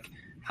space is like,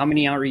 how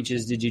many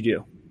outreaches did you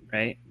do,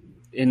 right,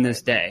 in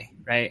this day?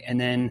 Right. And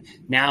then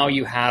now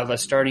you have a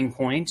starting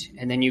point,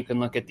 and then you can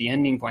look at the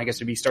ending point. I guess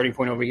it'd be starting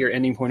point over here,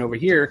 ending point over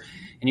here.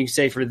 And you can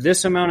say for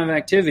this amount of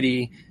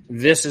activity,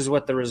 this is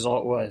what the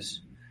result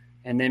was.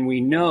 And then we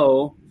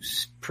know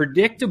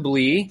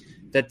predictably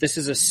that this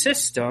is a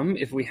system.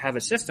 If we have it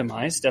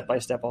systemized step by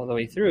step all the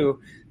way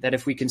through, that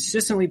if we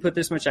consistently put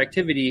this much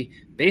activity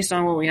based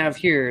on what we have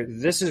here,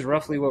 this is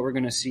roughly what we're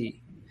going to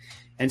see.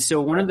 And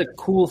so one of the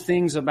cool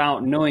things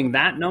about knowing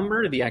that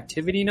number, the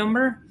activity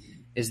number,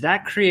 is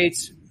that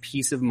creates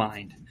peace of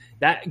mind.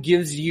 That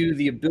gives you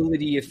the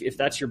ability, if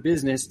that's your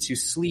business, to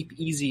sleep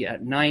easy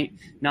at night,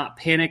 not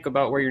panic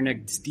about where your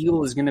next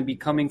deal is going to be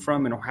coming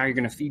from and how you're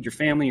going to feed your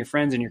family, your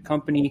friends, and your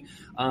company.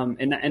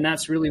 And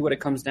that's really what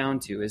it comes down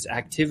to, is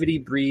activity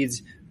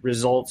breeds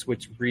results,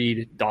 which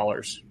breed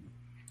dollars.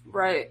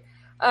 Right.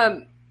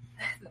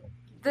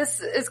 This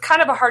is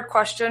kind of a hard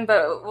question,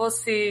 but we'll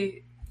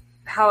see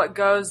how it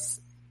goes.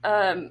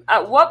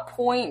 At what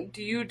point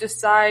do you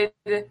decide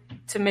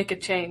to make a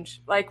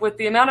change? Like with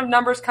the amount of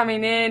numbers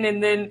coming in,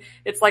 and then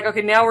it's like,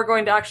 okay, now we're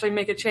going to actually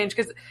make a change,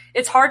 because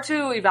it's hard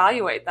to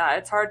evaluate that.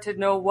 It's hard to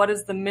know what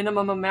is the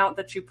minimum amount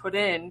that you put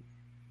in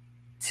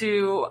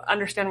to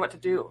understand what to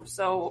do.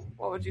 So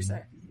what would you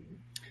say?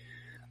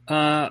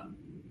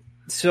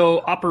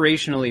 So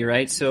operationally,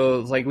 right? So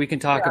like we can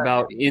talk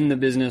about in the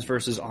business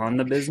versus on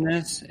the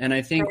business. And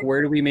I think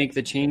where do we make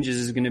the changes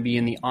is going to be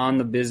in the on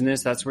the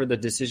business. That's where the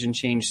decision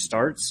change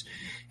starts.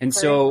 And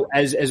so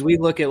as we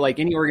look at like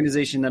any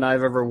organization that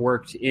I've ever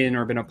worked in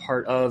or been a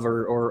part of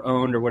or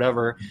owned or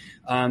whatever,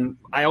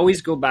 I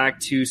always go back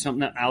to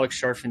something that Alex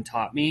Sharfin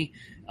taught me,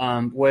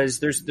 was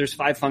there's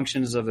 5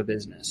 functions of a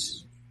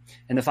business.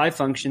 And the 5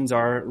 functions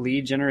are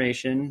lead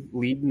generation,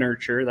 lead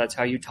nurture. That's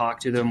how you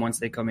talk to them once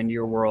they come into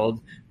your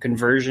world.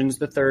 Conversion's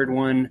the 3rd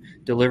one,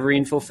 delivery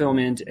and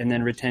fulfillment, and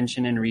then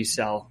retention and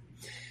resell.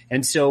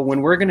 And so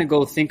when we're going to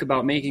go think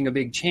about making a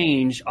big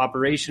change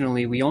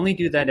operationally, we only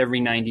do that every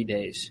 90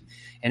 days.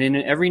 And in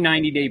every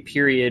 90-day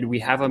period, we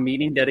have a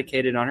meeting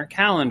dedicated on our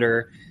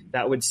calendar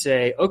that would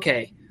say,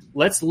 okay,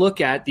 let's look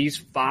at these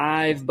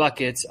 5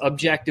 buckets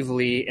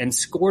objectively and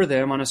score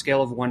them on a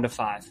scale of 1 to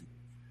 5.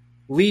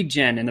 Lead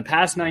gen, in the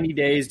past 90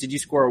 days, did you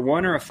score a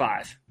 1 or a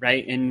 5,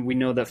 right? And we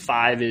know that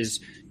 5 is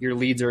your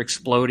leads are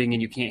exploding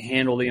and you can't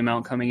handle the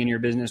amount coming in your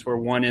business, where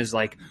 1 is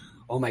like,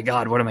 oh my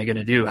God, what am I going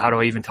to do? How do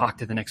I even talk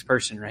to the next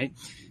person, right?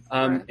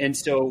 And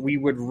so we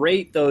would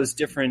rate those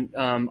different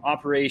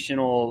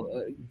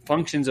operational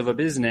functions of a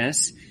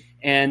business.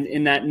 And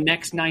in that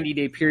next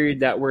 90-day period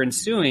that we're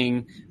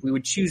ensuing, we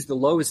would choose the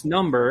lowest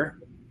number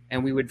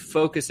and we would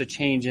focus a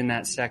change in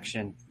that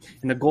section.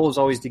 And the goal is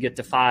always to get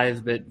to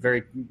 5, but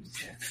very,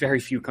 very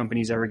few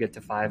companies ever get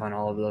to 5 on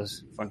all of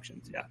those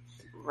functions. Yeah.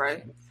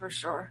 Right. For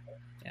sure.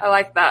 Yeah. I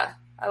like that.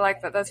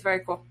 That's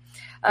very cool.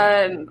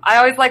 I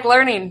always like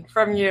learning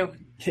from you.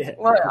 Yeah.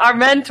 Well, our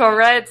mentor,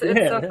 right?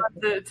 It's so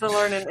fun to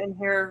learn and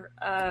hear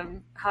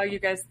how you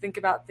guys think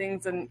about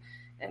things and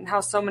how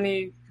so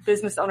many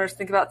business owners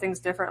think about things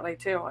differently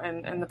too,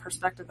 and the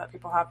perspective that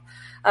people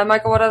have.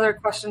 Michael, what other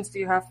questions do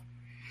you have?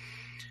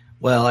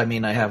 Well, I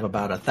mean, I have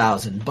about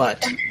 1,000,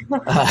 but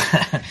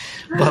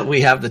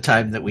we have the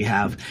time that we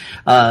have.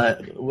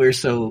 We're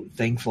so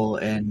thankful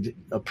and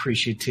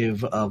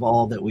appreciative of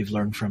all that we've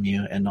learned from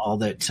you and all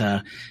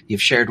that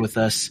you've shared with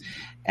us.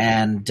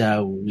 And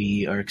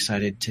we are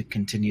excited to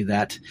continue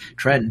that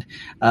trend.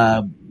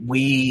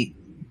 We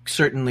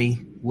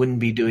certainly wouldn't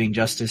be doing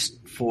justice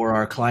for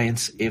our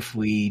clients if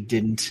we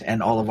didn't,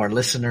 and all of our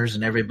listeners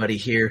and everybody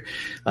here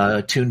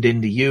tuned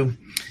into you,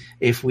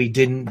 if we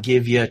didn't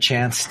give you a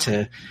chance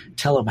to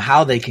tell them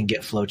how they can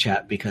get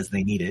FlowChat because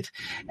they need it,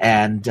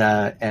 and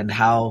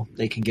how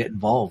they can get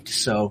involved.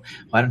 So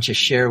why don't you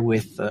share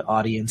with the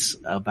audience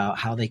about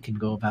how they can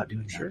go about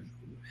doing that? Sure.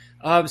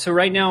 So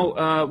right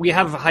now, we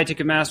have high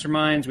ticket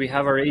masterminds, we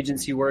have our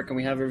agency work, and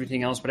we have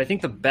everything else. But I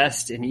think the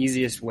best and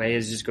easiest way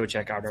is just go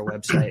check out our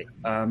website.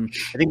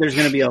 I think there's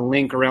going to be a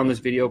link around this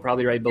video,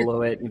 probably right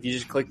below it. And if you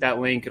just click that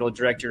link, it'll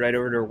direct you right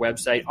over to our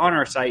website. On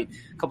our site,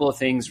 a couple of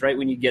things. Right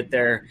when you get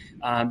there,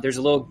 there's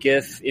a little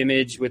GIF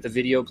image with a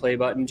video play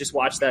button. Just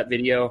watch that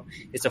video.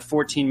 It's a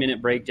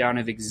 14-minute breakdown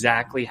of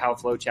exactly how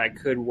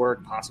FlowChat could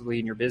work, possibly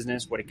in your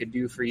business, what it could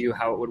do for you,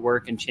 how it would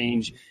work and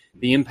change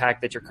the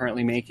impact that you're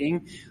currently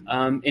making.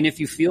 And if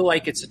you feel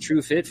like it's a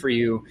true fit for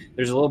you,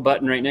 there's a little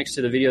button right next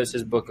to the video that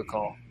says book a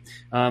call.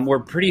 We're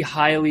pretty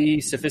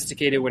highly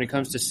sophisticated when it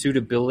comes to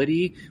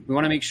suitability. We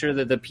want to make sure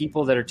that the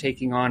people that are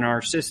taking on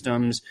our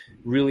systems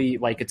really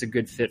like it's a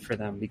good fit for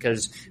them,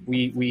 because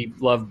we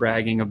love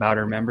bragging about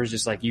our members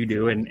just like you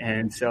do.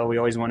 And so we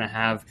always want to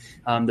have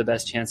the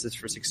best chances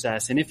for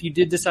success. And if you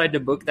did decide to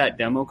book that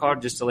demo call,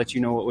 just to let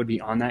you know what would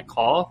be on that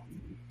call,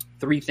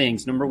 3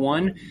 things. Number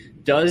 1,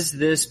 does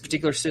this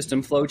particular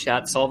system,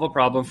 FlowChat, solve a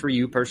problem for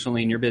you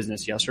personally in your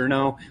business? Yes or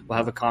no? We'll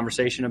have a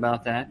conversation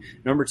about that.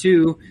 Number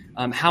 2,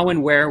 how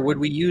and where would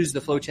we use the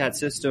FlowChat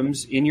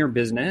systems in your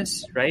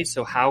business, right?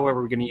 So how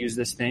are we going to use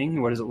this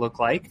thing? What does it look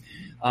like?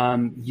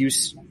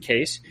 Use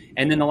case.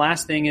 And then the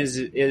last thing is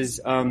does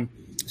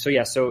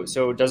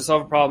it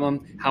solve a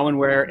problem? How and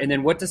where? And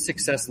then what does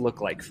success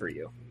look like for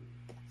you?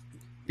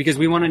 Because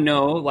we want to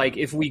know, like,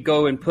 if we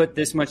go and put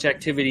this much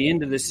activity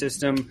into this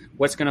system,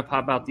 what's going to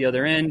pop out the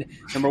other end?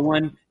 Number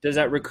 1, does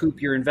that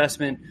recoup your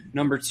investment?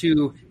 Number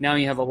 2, now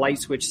you have a light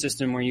switch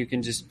system where you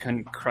can just kind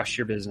of crush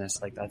your business.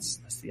 Like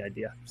that's the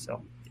idea.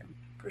 So yeah.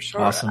 For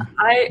sure. Awesome.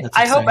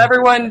 I hope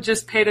everyone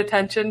just paid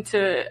attention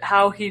to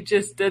how he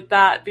just did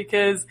that,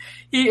 because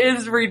he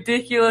is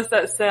ridiculous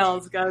at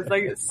sales, guys.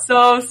 Like,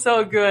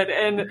 so good.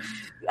 And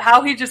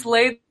how he just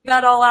laid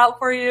that all out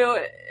for you,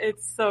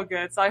 it's so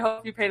good. So I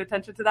hope you paid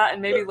attention to that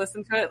and maybe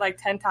listen to it like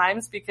 10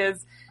 times,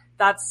 because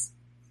that's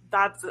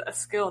a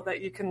skill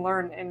that you can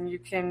learn and you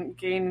can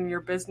gain in your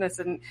business,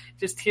 and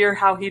just hear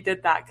how he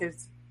did that,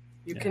 because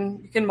you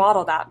can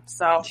model that.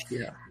 So,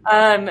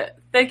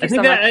 thank you so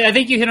much. I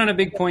think you hit on a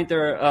big point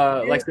there,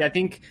 Lexi. I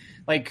think,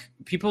 like,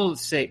 people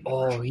say,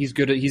 "Oh, he's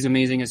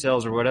amazing at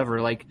sales" or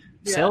whatever. Like,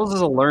 sales is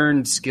a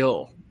learned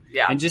skill.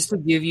 Yeah. And just to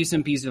give you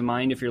some peace of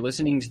mind, if you're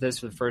listening to this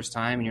for the first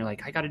time and you're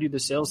like, I got to do the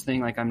sales thing,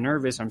 like I'm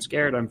nervous, I'm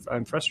scared,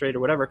 I'm frustrated, or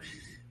whatever.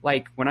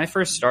 Like, when I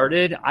first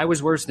started, I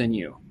was worse than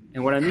you.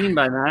 And what I mean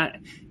by that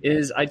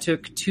is I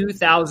took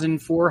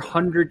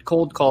 2,400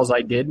 cold calls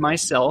I did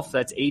myself.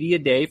 That's 80 a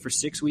day for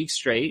 6 weeks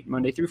straight,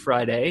 Monday through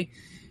Friday.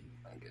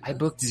 I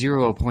booked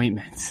 0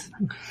 appointments.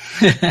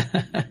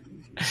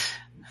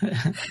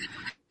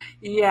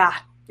 Yeah.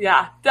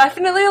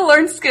 Definitely a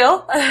learned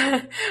skill.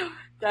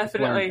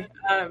 Definitely.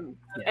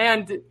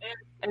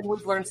 And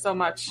we've learned so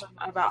much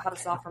about how to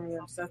sell from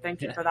you. So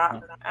thank you for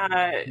that.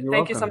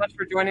 Thank you so much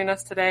for joining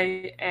us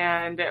today.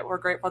 And we're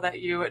grateful that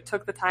you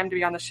took the time to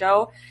be on the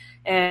show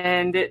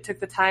and it took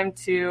the time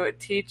to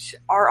teach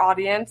our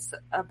audience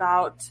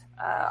about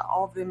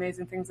all of the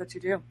amazing things that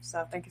you do.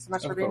 So thank you so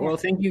much for being here. Well,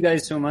 thank you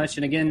guys so much.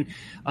 And again,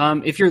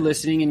 if you're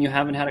listening and you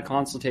haven't had a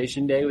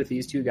consultation day with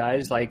these two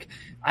guys, like,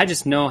 I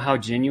just know how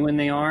genuine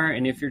they are.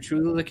 And if you're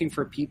truly looking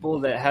for people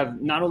that have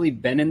not only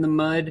been in the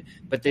mud,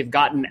 but they've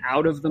gotten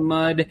out of the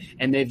mud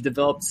and they've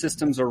developed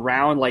systems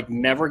around like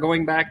never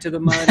going back to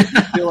the mud, if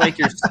you feel like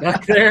you're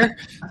stuck there,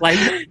 like,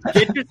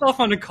 get yourself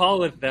on a call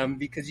with them,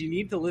 because you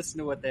need to listen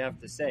to what they have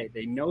to say.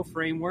 They know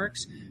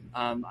frameworks.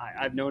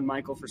 I've known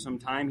Michael for some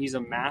time. He's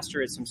a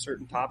master at some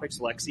certain topics.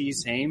 Lexi,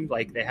 same.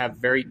 Like, they have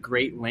very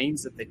great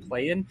lanes that they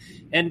play in,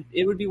 and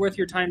it would be worth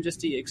your time just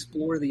to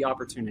explore the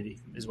opportunity,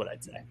 is what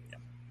I'd say. Yeah.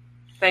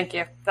 Thank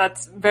you.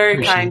 That's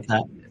very kind.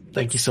 That.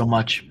 Thank you so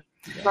much.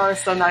 It's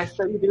always so nice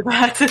that you do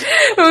that.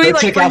 Go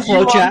check out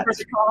FlowChat.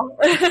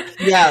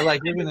 Yeah,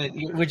 like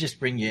we'll just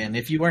bring you in.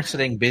 If you weren't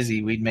sitting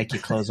busy, we'd make you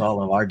close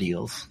all of our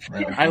deals.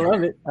 I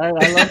love it. I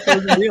love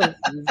closing deals.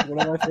 It's one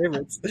of my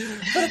favorites.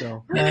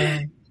 So.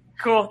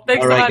 Cool.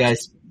 Thanks all right, so much.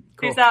 Guys.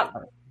 Peace out.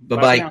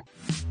 Bye-bye.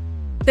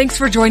 Thanks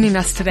for joining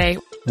us today.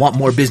 Want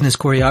more business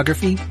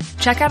choreography?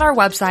 Check out our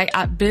website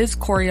at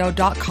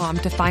bizchoreo.com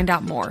to find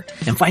out more.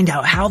 And find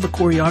out how the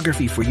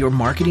choreography for your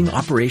marketing,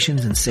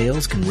 operations, and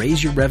sales can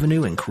raise your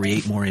revenue and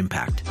create more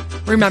impact.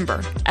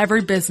 Remember,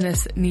 every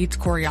business needs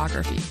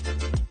choreography.